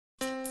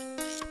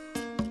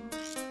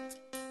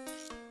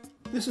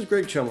This is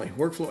Greg Cholmondeley,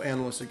 Workflow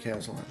Analyst at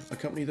Caslon, a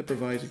company that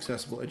provides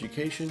accessible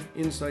education,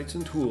 insights,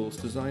 and tools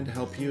designed to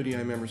help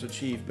PODi members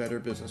achieve better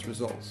business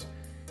results.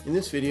 In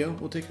this video,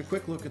 we'll take a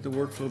quick look at the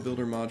Workflow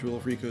Builder module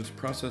of RICOH's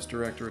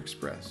ProcessDirector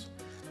Express.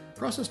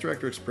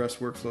 ProcessDirector Express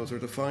workflows are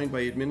defined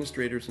by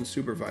administrators and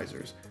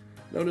supervisors.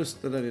 Notice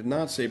that I did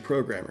not say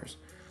programmers.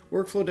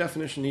 Workflow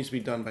definition needs to be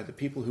done by the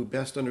people who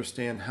best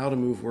understand how to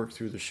move work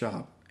through the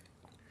shop.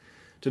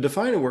 To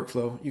define a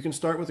workflow, you can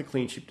start with a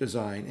clean sheet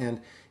design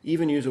and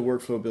even use a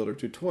workflow builder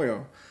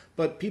tutorial,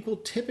 but people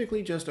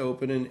typically just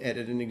open and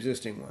edit an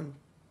existing one.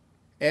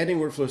 Adding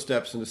workflow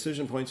steps and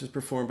decision points is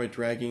performed by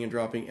dragging and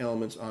dropping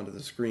elements onto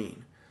the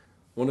screen.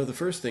 One of the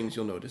first things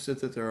you'll notice is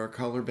that there are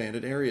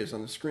color-banded areas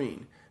on the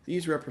screen.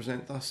 These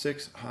represent the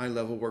 6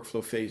 high-level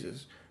workflow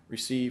phases: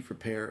 receive,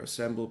 prepare,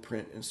 assemble,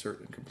 print, insert,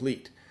 and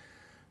complete.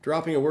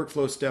 Dropping a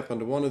workflow step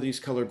onto one of these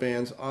color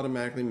bands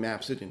automatically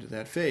maps it into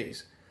that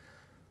phase.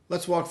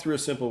 Let's walk through a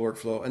simple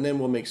workflow and then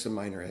we'll make some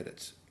minor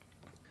edits.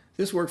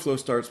 This workflow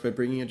starts by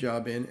bringing a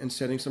job in and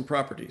setting some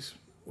properties,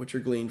 which are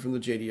gleaned from the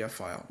JDF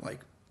file,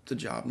 like the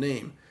job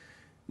name.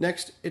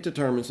 Next, it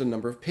determines the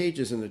number of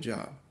pages in the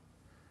job.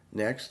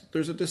 Next,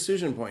 there's a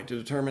decision point to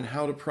determine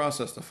how to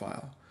process the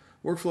file.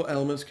 Workflow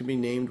elements can be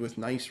named with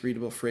nice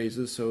readable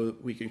phrases so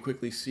that we can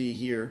quickly see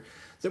here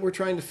that we're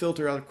trying to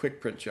filter out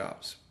quick print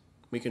jobs.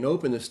 We can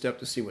open this step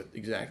to see what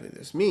exactly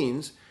this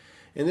means.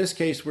 In this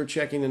case, we're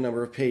checking the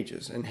number of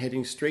pages and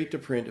heading straight to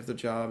print if the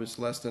job is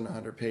less than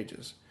 100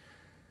 pages.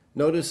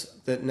 Notice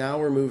that now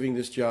we're moving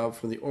this job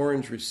from the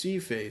orange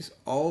receive phase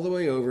all the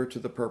way over to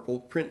the purple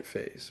print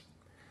phase.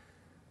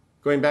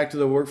 Going back to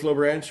the workflow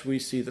branch, we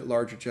see that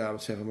larger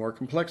jobs have a more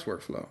complex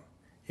workflow.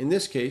 In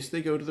this case,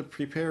 they go to the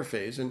prepare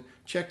phase and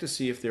check to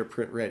see if they're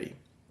print ready.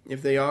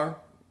 If they are,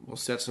 we'll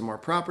set some more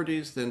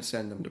properties, then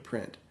send them to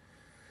print.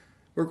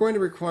 We're going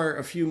to require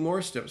a few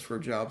more steps for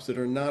jobs that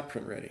are not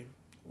print ready.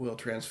 We'll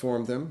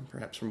transform them,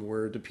 perhaps from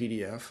Word to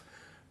PDF,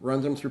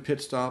 run them through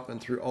PitStop and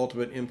through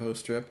Ultimate Info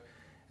Strip,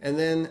 and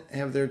then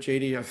have their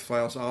JDF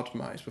files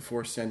optimized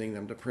before sending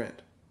them to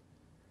print.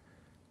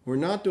 We're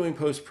not doing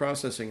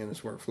post-processing in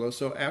this workflow,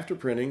 so after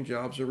printing,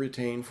 jobs are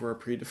retained for a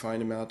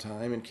predefined amount of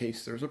time in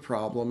case there's a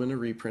problem and a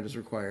reprint is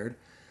required.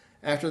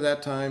 After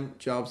that time,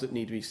 jobs that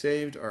need to be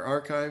saved are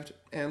archived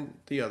and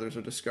the others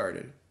are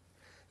discarded.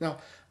 Now,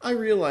 I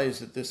realize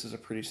that this is a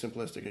pretty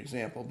simplistic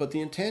example, but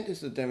the intent is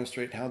to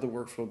demonstrate how the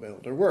workflow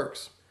builder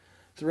works.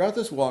 Throughout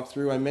this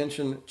walkthrough, I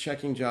mentioned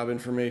checking job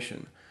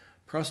information.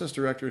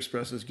 ProcessDirector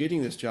Express is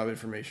getting this job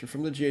information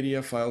from the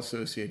JDF file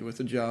associated with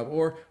the job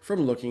or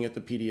from looking at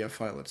the PDF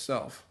file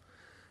itself.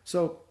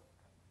 So,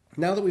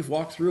 now that we've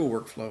walked through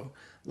a workflow,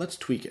 let's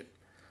tweak it.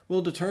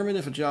 We'll determine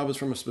if a job is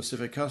from a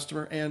specific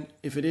customer, and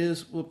if it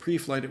is, we'll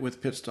pre-flight it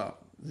with PitStop,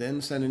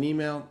 then send an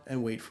email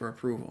and wait for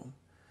approval.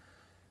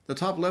 The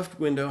top left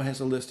window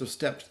has a list of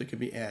steps that can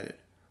be added.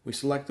 We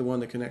select the one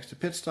that connects to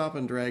PitStop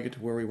and drag it to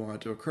where we want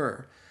it to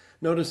occur.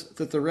 Notice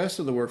that the rest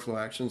of the workflow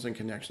actions and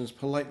connections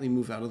politely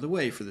move out of the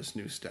way for this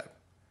new step.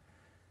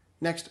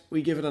 Next,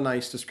 we give it a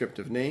nice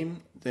descriptive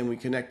name, then we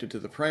connect it to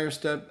the prior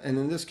step, and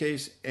in this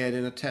case, add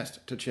in a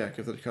test to check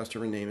if the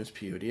customer name is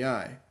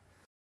PODi.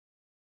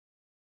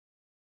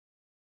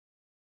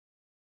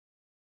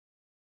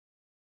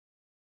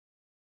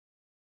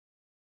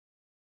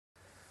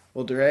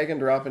 We'll drag and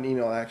drop an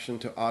email action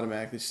to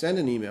automatically send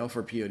an email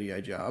for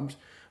PODi jobs.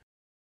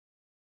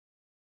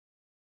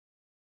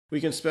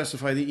 We can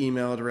specify the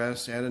email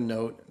address, add a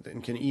note,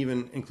 and can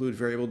even include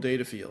variable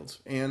data fields.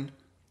 And,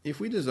 if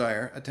we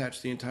desire,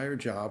 attach the entire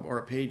job or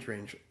a page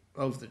range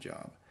of the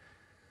job.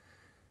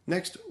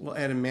 Next, we'll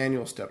add a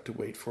manual step to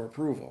wait for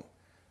approval.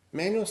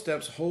 Manual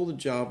steps hold the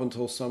job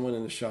until someone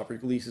in the shop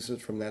releases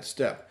it from that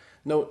step.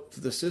 Note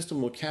that the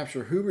system will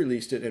capture who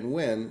released it and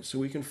when, so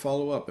we can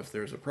follow up if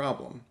there's a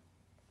problem.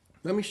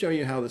 Let me show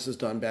you how this is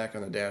done back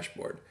on the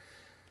dashboard.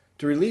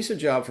 To release a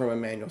job from a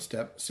manual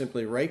step,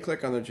 simply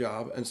right-click on the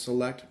job and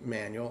select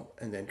Manual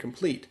and then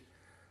Complete.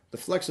 The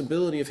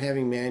flexibility of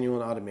having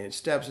manual and automated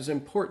steps is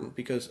important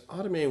because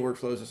automating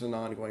workflows is an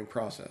ongoing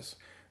process.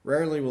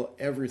 Rarely will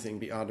everything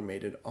be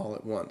automated all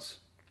at once.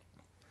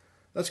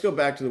 Let's go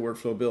back to the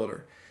workflow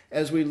builder.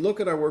 As we look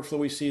at our workflow,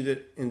 we see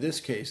that in this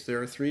case there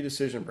are 3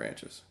 decision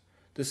branches.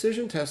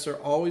 Decision tests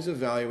are always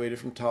evaluated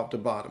from top to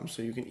bottom,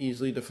 so you can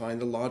easily define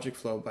the logic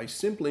flow by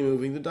simply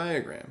moving the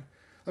diagram.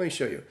 Let me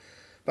show you.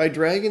 By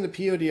dragging the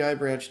PODi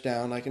branch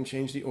down, I can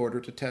change the order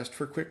to test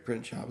for quick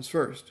print jobs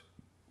first.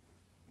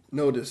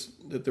 Notice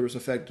that there was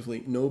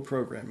effectively no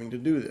programming to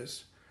do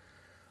this.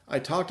 I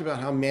talked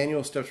about how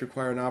manual steps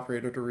require an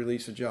operator to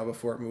release a job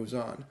before it moves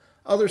on.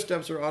 Other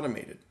steps are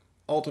automated.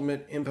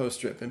 Ultimate Info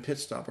Strip and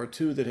PitStop are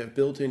 2 that have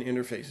built-in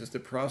interfaces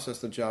that process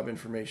the job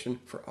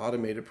information for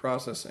automated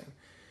processing.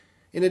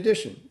 In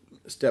addition,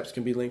 steps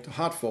can be linked to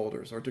hot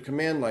folders or to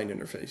command line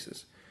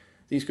interfaces.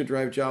 These could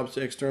drive jobs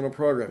to external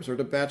programs or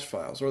to batch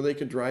files, or they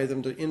could drive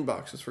them to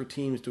inboxes for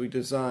teams doing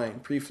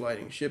design,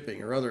 pre-flighting,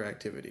 shipping, or other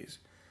activities.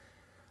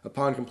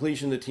 Upon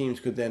completion, the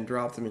teams could then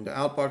drop them into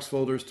outbox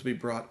folders to be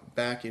brought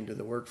back into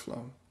the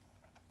workflow.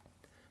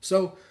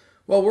 So,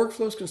 while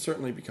workflows can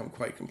certainly become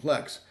quite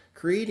complex,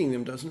 Creating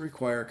them doesn't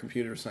require a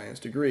computer science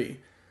degree.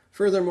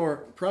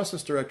 Furthermore,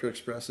 ProcessDirector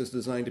Express is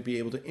designed to be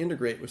able to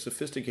integrate with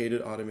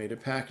sophisticated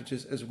automated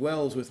packages as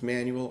well as with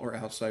manual or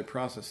outside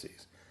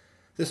processes.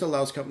 This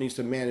allows companies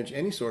to manage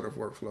any sort of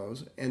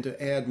workflows and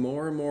to add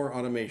more and more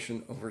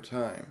automation over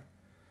time.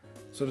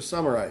 So to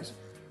summarize,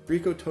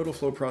 RICOH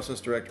TotalFlow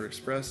ProcessDirector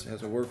Express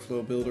has a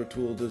workflow builder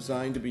tool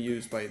designed to be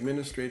used by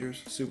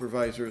administrators,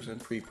 supervisors,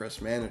 and pre-press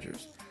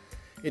managers.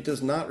 It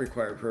does not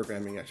require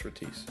programming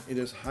expertise. It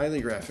is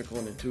highly graphical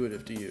and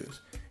intuitive to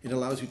use. It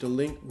allows you to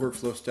link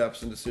workflow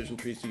steps and decision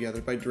trees together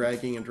by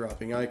dragging and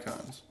dropping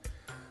icons.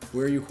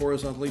 Where you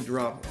horizontally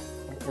drop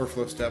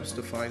workflow steps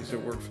defines their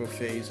workflow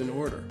phase and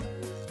order.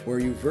 Where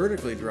you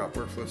vertically drop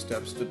workflow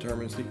steps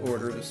determines the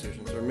order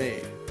decisions are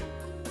made.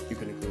 You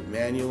can include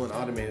manual and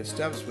automated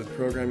steps with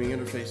programming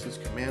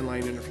interfaces, command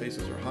line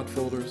interfaces, or hot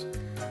folders.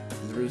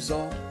 And the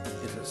result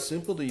is a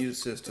simple to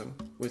use system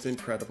with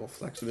incredible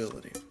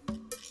flexibility.